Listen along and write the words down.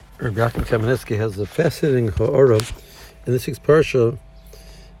Rabbi Yaakov Kamenetsky has a fascinating ha'ara in this week's Parsha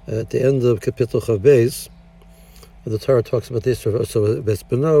at the end of Kapitel Chav Beis. The Torah talks about this. So Bes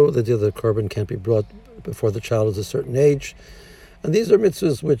Beno, the idea that the korban can't be brought before the child is a certain age. And these are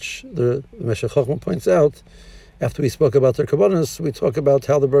mitzvahs which the Meshech Chochmah points out. After we spoke about their kabbanas, we talk about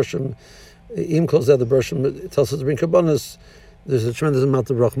how the Bershom, Im calls out the Bershom, tells us to bring kabbanas. There's a tremendous amount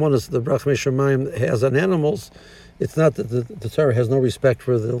of rachmanas the Brachmei Shemayim has on animals. It's not that the Torah has no respect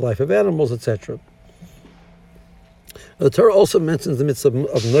for the life of animals, etc. The Torah also mentions the mitzvah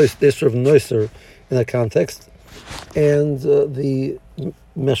of noiser in that context, and the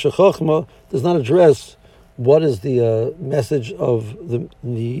Meshech Chochmah does not address what is the message of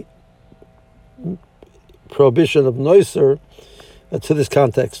the prohibition of noiser to this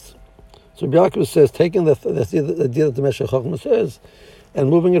context. So Rabbi Yaakov says, taking the idea that the Meshech Chochmah says, and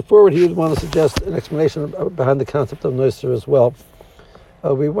moving it forward, he would want to suggest an explanation behind the concept of noiser as well.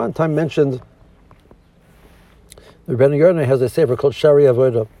 We one time mentioned the Rebbeinu Yonah has a sefer called Shari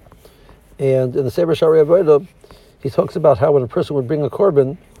Avodah, and in the sefer Shari Avodah, he talks about how when a person would bring a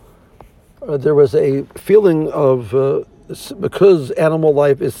korban, there was a feeling of because animal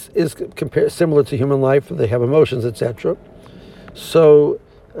life is similar to human life, they have emotions, etc. So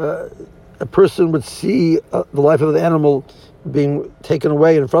a person would see the life of the animal being taken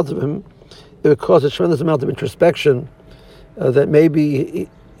away in front of him. It would cause a tremendous amount of introspection that maybe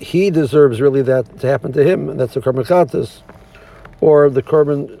he deserves really that to happen to him, and that's the korban chatas, or the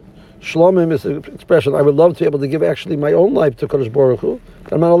korban shlomim is an expression. I would love to be able to give actually my own life to Kadosh Baruch Hu,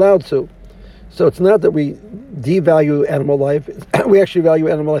 but I'm not allowed to. So it's not that we devalue animal life; we actually value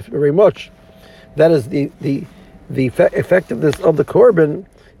animal life very much. That is the effectiveness of the korban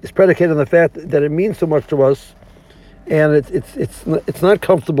is predicated on the fact that it means so much to us, and it's not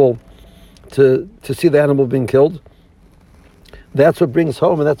comfortable to see the animal being killed. That's what brings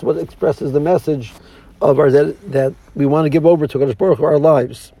home, and that's what expresses the message of our that we want to give over to Kadosh Baruch Hu our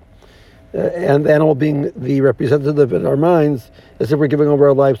lives, and the animal being the representative in our minds, as if we're giving over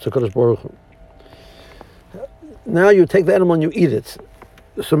our lives to Kadosh Baruch Hu. Now you take the animal and you eat it.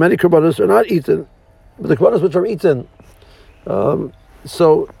 So many korbanos are not eaten, but the korbanos which are eaten.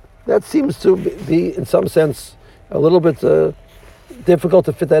 So that seems to be, in some sense, a little bit difficult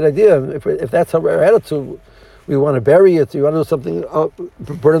to fit that idea. If that's our attitude, we want to bury it, we want to do something,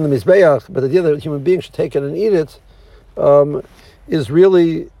 burn in the mizbeach, but the idea that a human being should take it and eat it is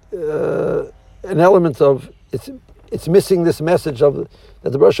really an element of, it's missing this message of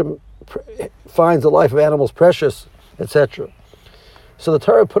that the Bershom finds the life of animals precious, etc. So the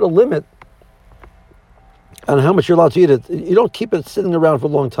Torah put a limit on how much you're allowed to eat it. You don't keep it sitting around for a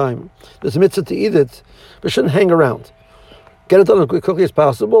long time. There's a mitzvah to eat it, but it shouldn't hang around. Get it done as quickly as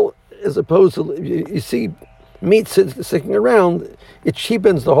possible, as opposed to, you see meat sticking around, it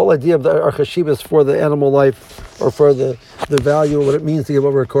cheapens the whole idea of the archashivas for the animal life, or for the value of what it means to give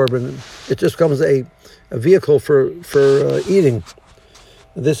over a korban. It just becomes a vehicle for eating.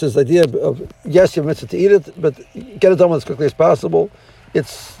 This is the idea of, yes, you have mitzvah to eat it, but get it done as quickly as possible.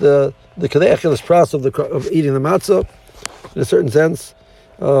 It's the kedei process of eating the matzah, in a certain sense,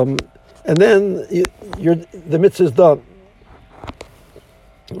 and then the mitzvah is done.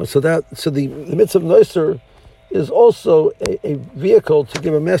 So the mitzvah of noiser is also a vehicle to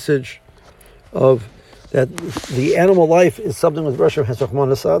give a message of that the animal life is something with Bershom has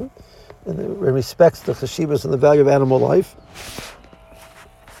rachmanas on, and it respects the cheshivas and the value of animal life,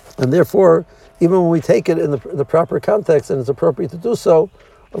 and therefore, even when we take it in the proper context and it's appropriate to do so,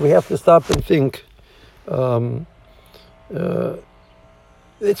 we have to stop and think.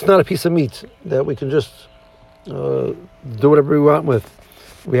 It's not a piece of meat that we can just do whatever we want with.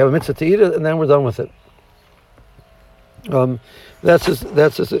 We have a mitzvah to eat it, and then we're done with it. That's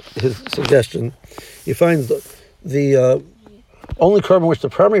his suggestion. He finds the only korban which the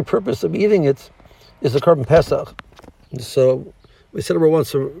primary purpose of eating it is the korban Pesach. So we said over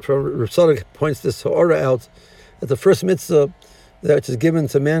once from Rav Tzadok points this ha'ara out that the first mitzvah that is given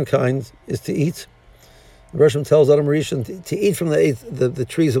to mankind is to eat. The Bershom tells Adam Rishon to eat from the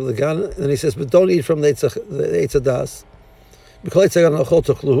trees of the Gan, and then he says, but don't eat from the Eitz Hadas.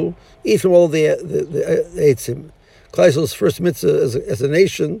 Eat from all the Eitzim. Klaisel's first mitzvah as a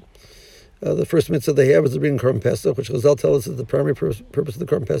nation, the first mitzvah they have is to bring korban Pesach, which Chazal tells us that the primary purpose of the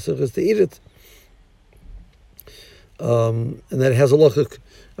korban Pesach is to eat it. And that it has halachic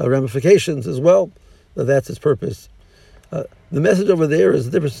ramifications as well. That's its purpose. The message over there is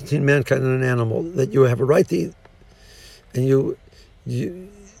the difference between mankind and an animal, that you have a right to eat, and you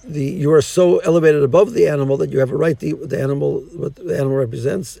are so elevated above the animal that you have a right to eat what the animal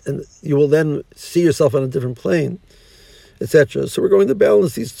represents, and you will then see yourself on a different plane. etc. So we're going to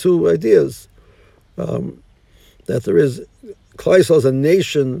balance these two ideas, that there is Klal Yisrael as a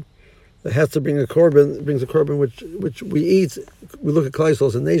nation that has to bring a korban, brings a korban which we eat. We look at Klal Yisrael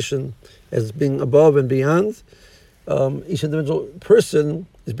as a nation as being above and beyond. Each individual person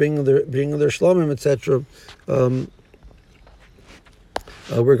is bringing their shlomim, etc.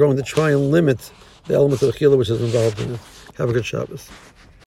 We're going to try and limit the element of the chila which is involved in it. Have a good Shabbos.